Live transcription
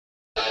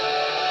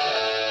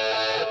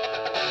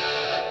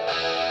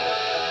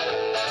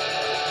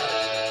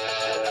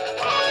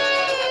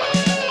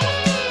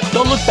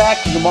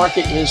back to The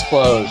Market is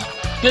Closed.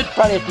 Good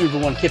Friday to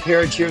everyone. Kip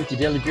Herriage here with the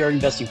Daily VRA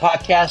Investing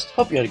Podcast.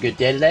 Hope you had a good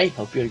day today.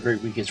 Hope you had a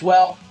great week as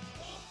well.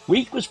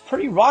 Week was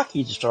pretty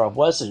rocky to start off,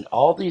 wasn't it?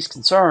 All these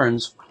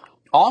concerns,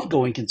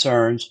 ongoing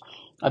concerns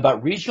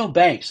about regional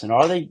banks. And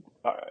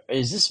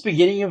is this the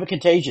beginning of a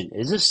contagion?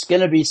 Is this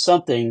going to be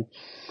something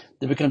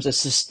that becomes a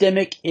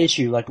systemic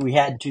issue like we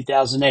had in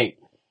 2008?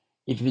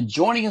 If you've been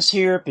joining us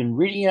here, been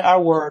reading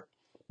our work,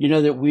 you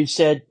know that we've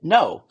said,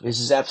 no, this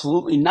is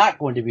absolutely not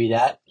going to be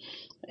that.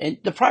 And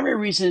the primary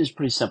reason is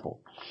pretty simple.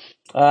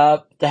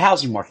 The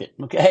housing market,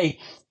 okay?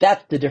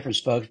 That's the difference,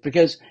 folks,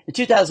 because in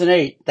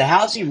 2008, the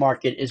housing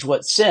market is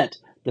what sent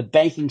the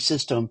banking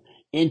system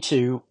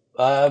into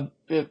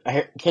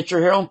catch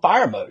your hair on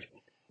fire mode.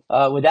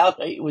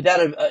 Without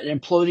an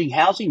imploding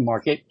housing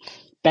market,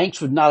 banks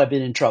would not have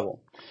been in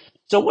trouble.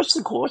 So what's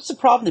the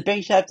problem that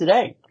banks have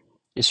today?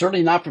 It's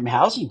certainly not from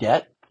housing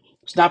debt.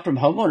 It's not from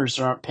homeowners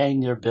that aren't paying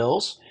their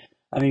bills.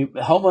 I mean,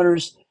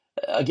 homeowners,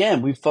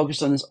 again, we've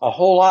focused on this a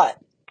whole lot.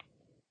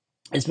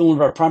 It's been one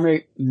of our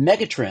primary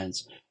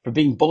megatrends for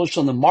being bullish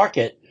on the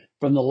market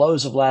from the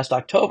lows of last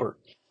October.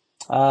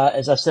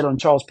 As I said on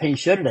Charles Payne's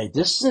show today,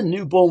 this is a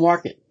new bull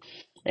market.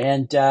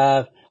 And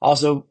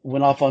also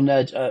went off on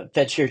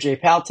Fed Chair Jay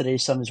Powell today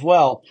some as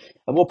well.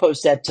 And we'll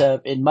post that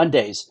in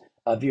Monday's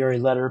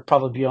VRA letter,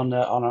 probably be on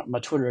my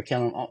Twitter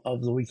account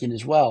of the weekend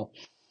as well.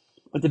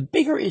 But the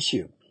bigger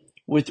issue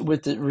with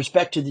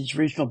respect to these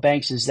regional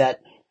banks is that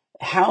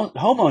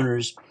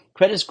homeowners'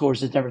 credit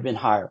scores have never been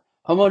higher.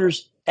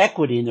 Homeowners'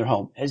 equity in their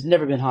home has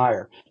never been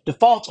higher.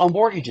 Defaults on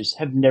mortgages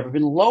have never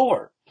been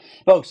lower.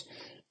 Folks,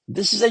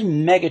 this is a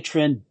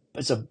megatrend.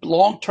 It's a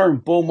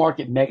long-term bull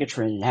market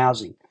megatrend in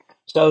housing.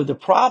 So the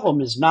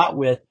problem is not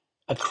with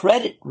a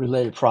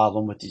credit-related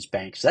problem with these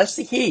banks. That's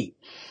the key.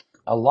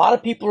 A lot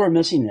of people are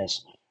missing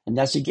this. And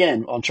that's,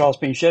 again, on Charles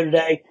Payne's show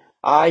today,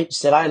 I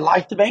said I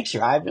like the banks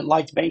here. I haven't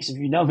liked banks, if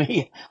you know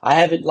me. I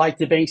haven't liked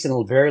the banks in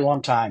a very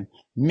long time.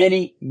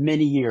 Many,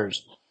 many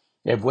years.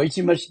 They have way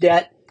too much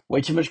debt,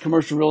 way too much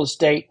commercial real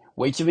estate,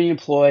 way too many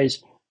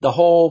employees. The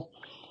whole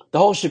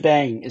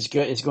shebang is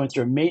going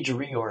through a major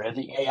reorg. I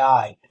think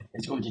AI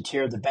is going to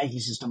tear the banking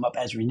system up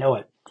as we know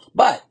it.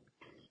 But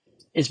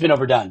it's been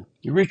overdone.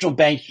 The regional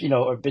banks,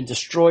 have been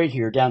destroyed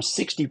here, down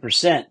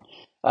 60%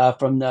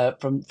 from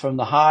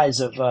the highs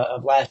of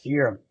last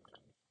year.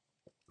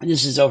 And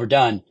this is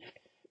overdone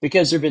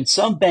because there have been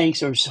some banks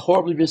that are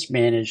horribly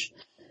mismanaged.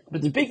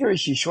 But the bigger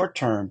issue short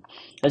term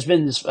has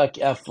been this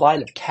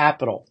flight of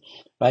capital.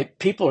 Right?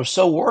 People are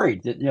so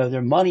worried that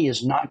their money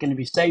is not going to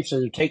be safe, so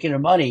they're taking their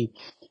money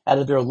out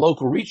of their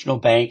local regional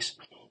banks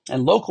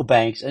and local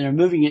banks, and they're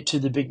moving it to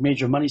the big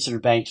major money center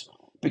banks.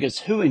 Because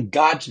who in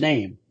God's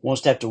name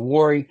wants to have to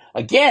worry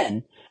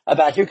again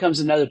about here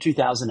comes another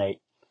 2008?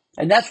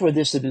 And that's where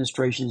this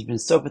administration has been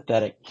so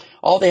pathetic.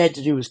 All they had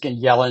to do was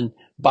get Yellen,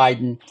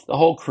 Biden, the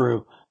whole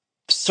crew,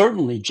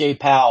 certainly Jay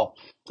Powell.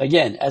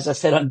 Again, as I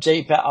said on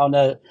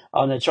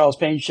the Charles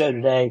Payne show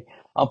today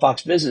on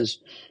Fox Business,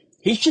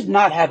 he should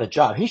not have a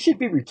job. He should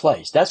be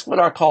replaced. That's what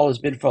our call has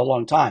been for a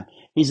long time.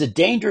 He's a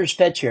dangerous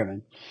Fed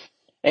chairman.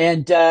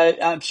 And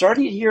I'm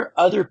starting to hear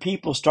other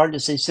people starting to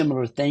say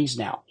similar things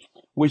now,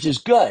 which is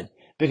good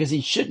because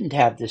he shouldn't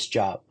have this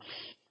job.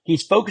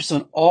 He's focused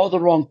on all the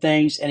wrong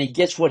things, and he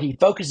gets what he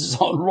focuses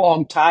on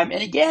wrong time.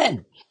 And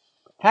again,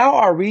 how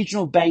are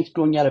regional banks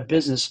going out of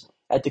business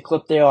at the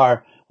clip they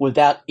are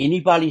without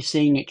anybody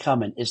seeing it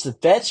coming? It's the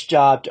Fed's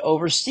job to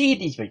oversee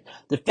these things.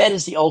 The Fed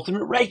is the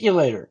ultimate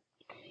regulator.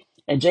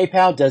 And Jay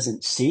Powell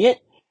doesn't see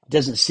it,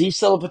 doesn't see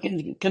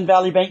Silicon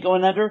Valley Bank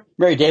going under.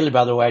 Mary Daly,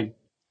 by the way,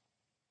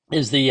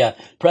 is the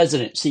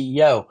president,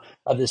 CEO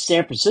of the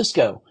San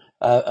Francisco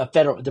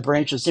the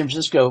branch of San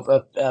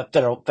Francisco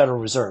Federal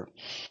Reserve.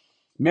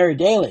 Mary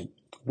Daly,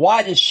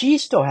 why does she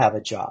still have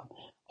a job?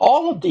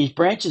 All of these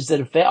branches that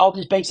have failed, all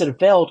these banks that have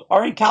failed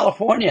are in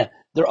California.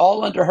 They're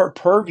all under her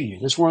purview.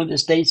 This is one of the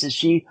states that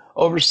she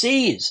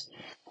oversees.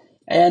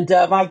 And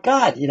my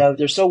God,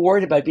 they're so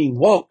worried about being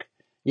woke.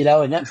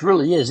 And that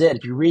really is it.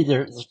 If you read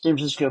the San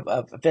Francisco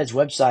Fed's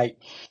website,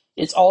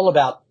 it's all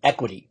about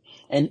equity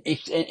and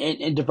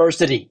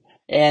diversity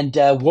and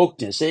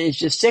wokeness. It's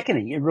just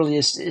sickening. It really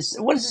is.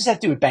 What does this have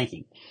to do with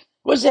banking?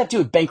 What does it have to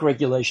do with bank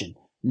regulation?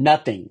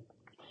 Nothing.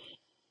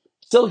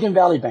 Silicon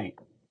Valley Bank,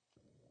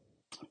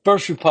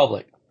 First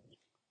Republic,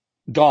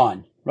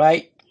 gone,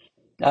 right?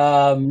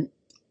 Now,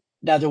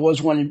 there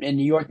was one in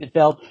New York that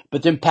failed,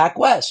 but then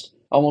PacWest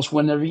almost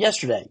went over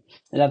yesterday.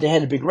 And now they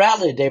had a big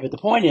rally today, but the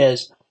point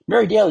is,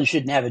 Mary Daly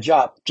shouldn't have a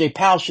job. Jay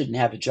Powell shouldn't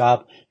have a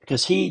job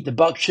because the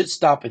buck should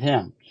stop with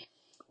him.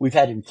 We've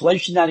had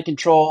inflation out of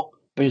control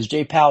because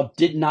Jay Powell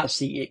did not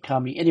see it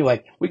coming.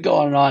 Anyway, we go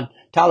on and on.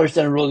 Tyler's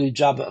done a really good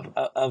job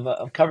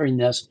of covering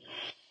this.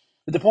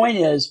 But the point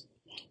is,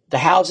 the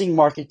housing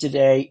market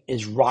today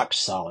is rock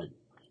solid.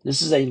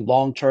 This is a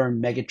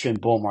long-term megatrend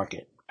bull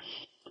market.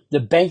 The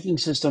banking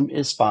system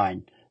is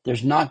fine.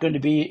 There's not going to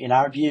be, in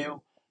our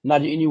view,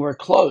 not anywhere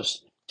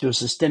close to a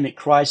systemic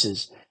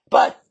crisis,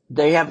 but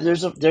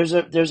there's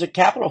a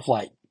capital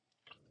flight.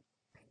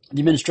 The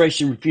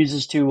administration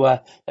refuses to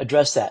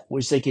address that,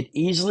 which they could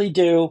easily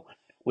do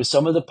with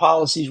some of the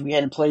policies we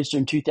had in place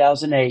during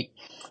 2008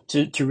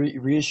 to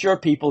reassure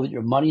people that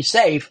your money's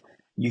safe.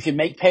 You can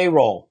make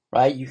payroll,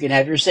 right? You can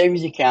have your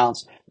savings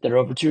accounts that are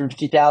over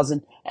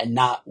 250,000 and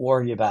not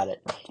worry about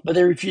it. But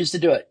they refuse to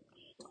do it.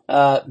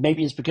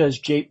 Maybe it's because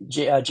Jamie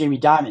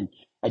Dimon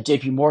at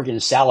JP Morgan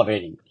is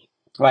salivating,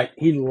 right?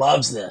 He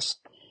loves this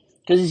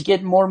because he's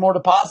getting more and more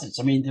deposits.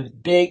 I mean, the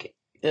big,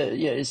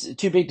 it's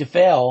too big to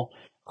fail.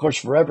 Of course,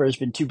 forever it's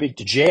been too big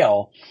to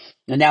jail.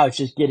 And now it's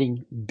just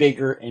getting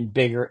bigger and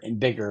bigger and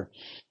bigger.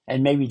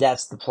 And maybe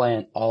that's the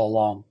plan all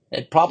along.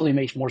 It probably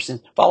makes more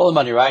sense. Follow the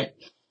money, right?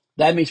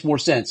 That makes more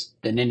sense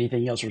than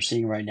anything else we're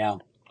seeing right now.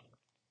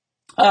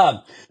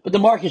 But the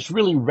market's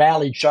really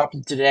rallied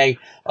sharply today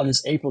on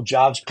this April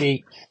jobs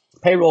peak.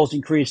 Payrolls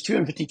increased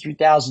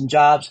 253,000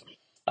 jobs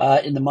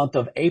in the month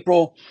of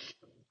April,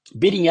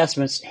 beating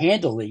estimates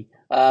handily,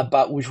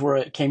 but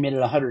came in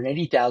at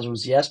 180,000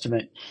 was the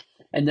estimate.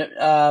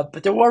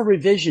 But there were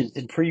revisions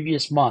in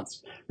previous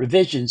months,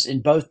 revisions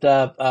in both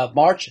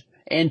March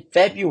and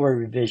February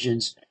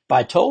revisions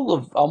by a total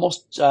of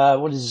almost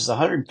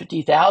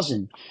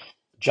 150,000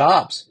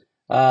 jobs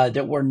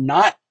that were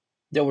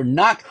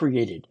not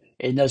created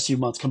in those 2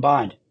 months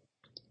combined.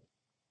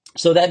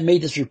 So that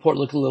made this report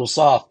look a little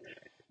soft.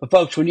 But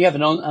folks, when you have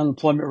an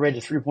unemployment rate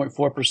of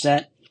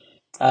 3.4%,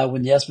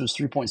 when the estimate was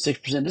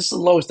 3.6%, this is the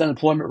lowest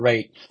unemployment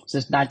rate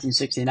since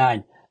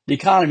 1969. The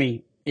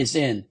economy is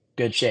in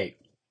good shape.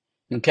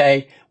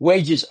 Okay,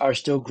 wages are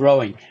still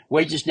growing.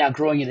 Wages now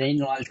growing at an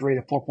annualized rate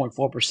of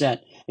 4.4%.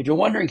 If you're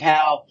wondering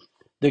how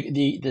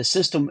the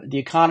system, the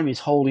economy is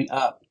holding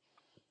up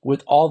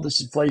with all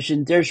this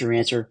inflation, there's your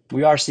answer.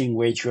 We are seeing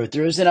wage growth.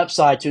 There is an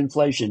upside to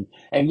inflation,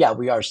 and yeah,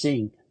 we are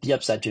seeing the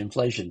upside to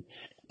inflation.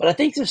 But I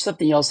think there's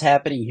something else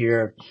happening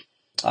here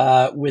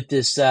with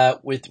this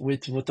with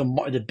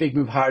the big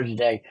move higher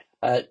today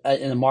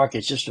in the market.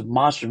 It's just a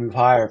monster move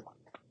higher.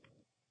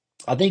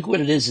 I think what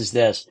it is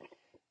this.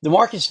 The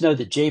markets know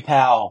that Jay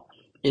Powell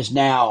is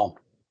now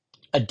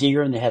a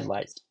deer in the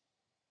headlights.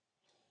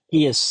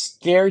 He is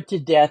scared to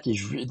death.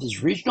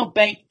 His regional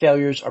bank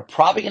failures are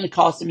probably going to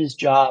cost him his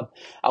job.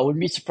 I wouldn't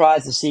be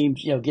surprised to see him,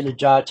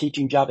 get a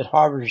teaching job at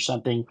Harvard or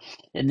something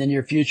in the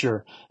near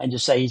future and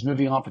just say he's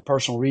moving on for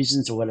personal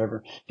reasons or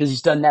whatever, because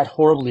he's done that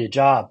horribly a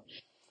job.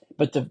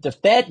 But the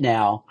Fed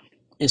now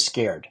is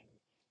scared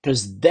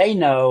because they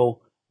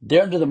know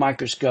they're under the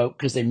microscope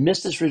because they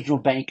missed this regional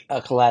bank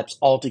collapse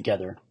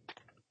altogether.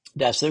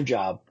 That's their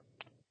job.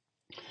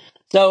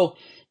 So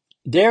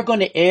they're going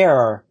to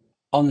err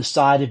on the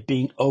side of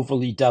being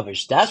overly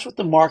dovish. That's what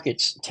the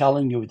market's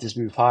telling you with this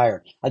move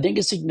higher. I think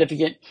it's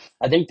significant.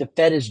 I think the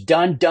Fed is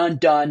done.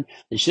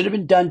 They should have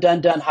been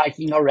done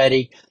hiking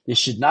already. They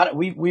should not.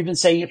 We've been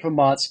saying it for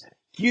months.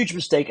 Huge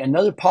mistake.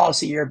 Another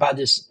policy error by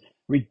this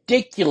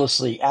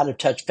ridiculously out of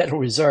touch Federal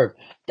Reserve.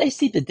 They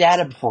see the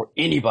data before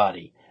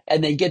anybody,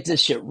 and they get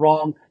this shit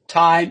wrong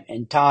time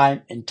and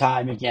time and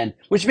time again,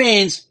 which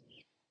means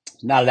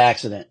it's not an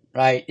accident,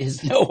 right?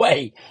 There's no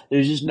way.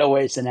 There's just no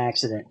way it's an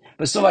accident.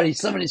 But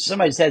somebody's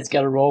head's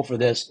got to roll for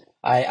this.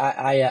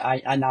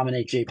 I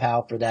nominate Jay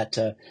Powell for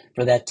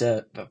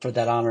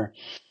that honor.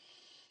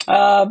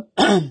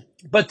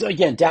 But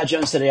again, Dow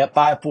Jones today up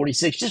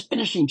 546, just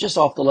finishing just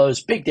off the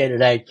lows. Big day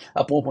today,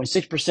 up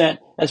 1.6%.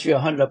 S&P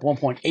 100 up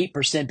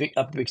 1.8%,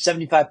 up a big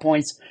 75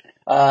 points.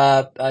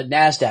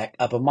 NASDAQ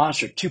up a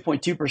monster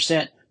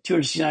 2.2%,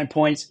 269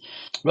 points.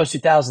 Russell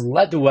 2000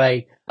 led the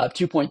way, up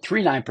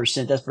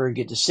 2.39%. That's very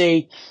good to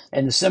see.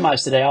 And the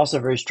semis today also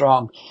very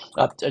strong,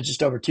 up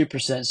just over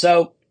 2%.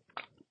 So,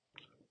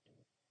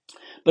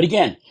 but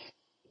again,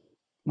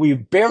 we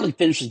barely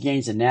finished the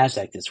gains in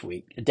NASDAQ this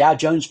week. The Dow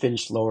Jones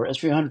finished lower.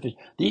 S&P 100.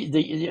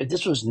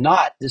 This was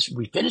not this.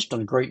 We finished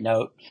on a great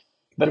note,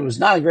 but it was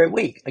not a great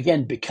week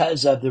again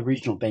because of the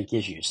regional bank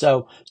issues.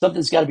 So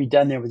something's got to be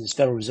done there with this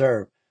Federal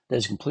Reserve that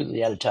is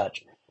completely out of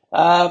touch.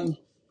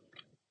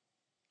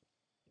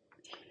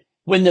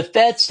 When the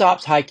Fed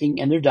stops hiking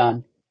and they're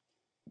done,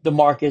 the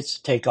markets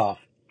take off.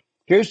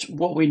 Here's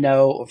what we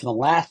know from the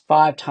last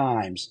 5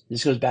 times.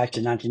 This goes back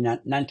to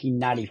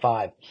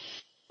 1995.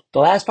 The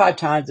last 5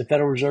 times the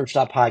Federal Reserve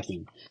stopped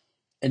hiking.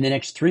 In the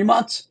next 3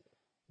 months,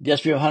 the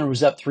S&P 100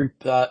 was up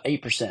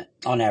 8%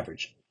 on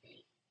average.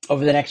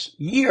 Over the next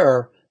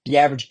year, the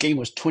average gain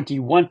was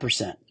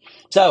 21%.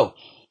 So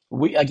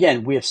we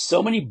have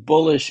so many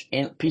bullish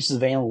pieces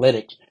of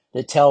analytics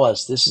that tell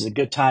us this is a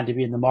good time to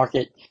be in the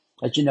market.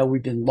 As you know,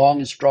 we've been long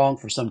and strong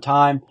for some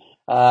time.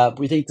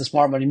 We think the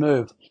smart money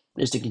move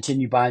is to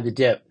continue buying the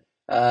dip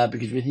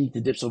because we think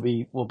the dips will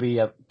be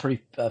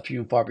pretty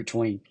few and far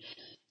between.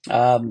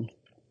 All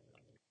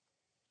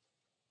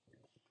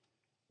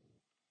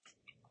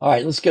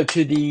right, let's go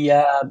to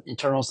the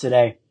internals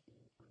today.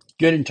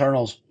 Good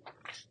internals.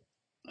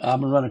 I'm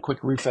going to run a quick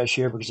refresh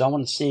here because I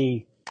want to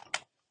see.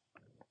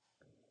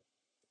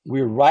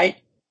 We're right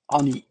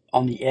on the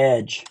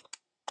edge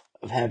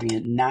of having a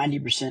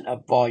 90%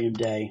 up volume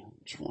day.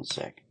 Just one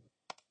sec.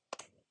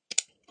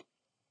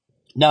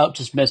 No,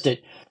 just missed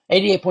it.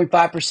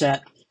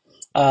 88.5%.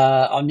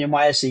 On the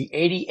NYSE,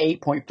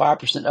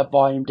 88.5% up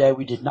volume day.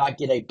 We did not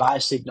get a buy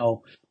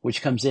signal,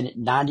 which comes in at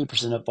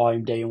 90% up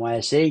volume day in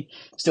NYSE.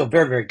 Still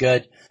very, very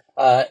good.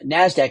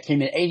 NASDAQ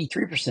came in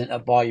 83%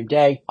 up volume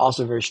day,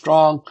 also very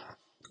strong.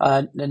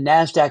 The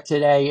NASDAQ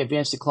today,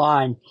 advanced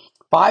decline,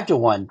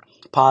 5-1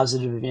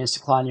 positive advanced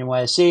decline in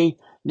NYSE.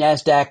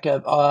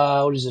 NASDAQ,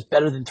 what is this,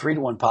 better than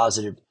 3-1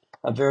 positive.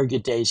 Very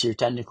good days here,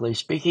 technically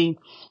speaking,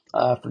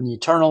 from the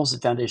internals, the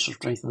foundational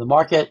strength of the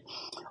market.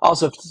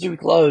 Also,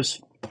 52-week lows.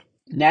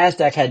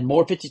 NASDAQ had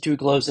more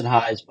 52-week lows than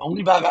highs,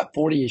 only by about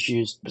 40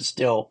 issues, but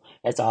still,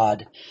 that's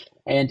odd.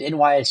 And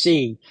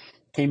NYSE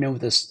came in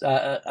with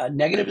a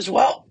negative as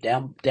well,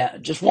 down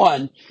just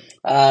one.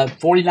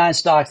 49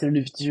 stocks in a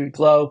new 52-week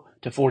low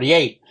to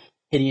 48,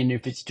 hitting a new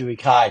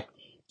 52-week high.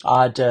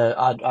 Odd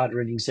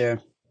readings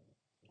there.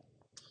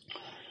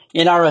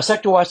 In our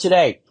sector watch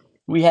today,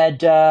 we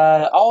had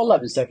all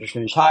 11 sectors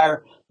finish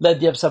higher. Led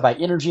the upside by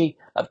energy,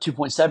 up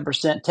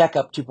 2.7%, tech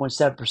up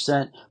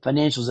 2.7%,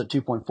 financials up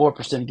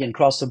 2.4%. Again,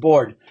 across the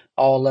board,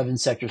 all 11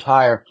 sectors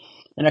higher.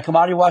 In our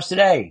commodity watch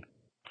today,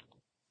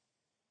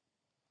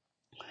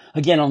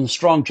 again, on the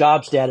strong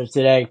jobs data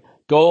today,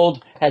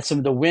 gold had some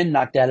of the wind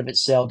knocked out of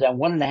its sale, down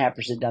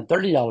 1.5%, down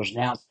 $30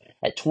 an ounce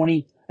at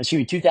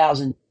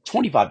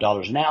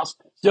 $2,025 an ounce.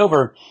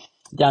 Silver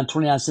down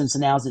 29 cents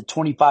an ounce at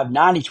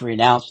 $25.93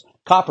 an ounce.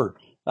 Copper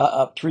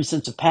up 3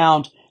 cents a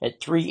pound at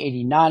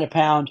 $3.89 a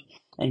pound.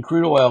 And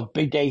crude oil,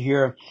 big day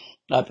here,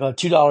 up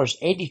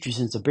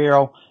 $2.82 a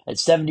barrel at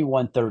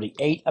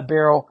 $71.38 a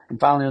barrel. And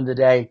finally on the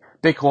day,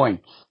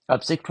 Bitcoin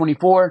up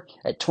 624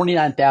 at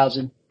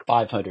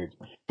 29,500.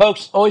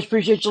 Folks, always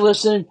appreciate you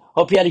listening.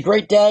 Hope you had a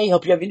great day.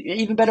 Hope you have an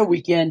even better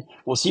weekend.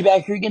 We'll see you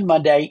back here again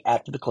Monday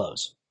after the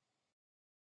close.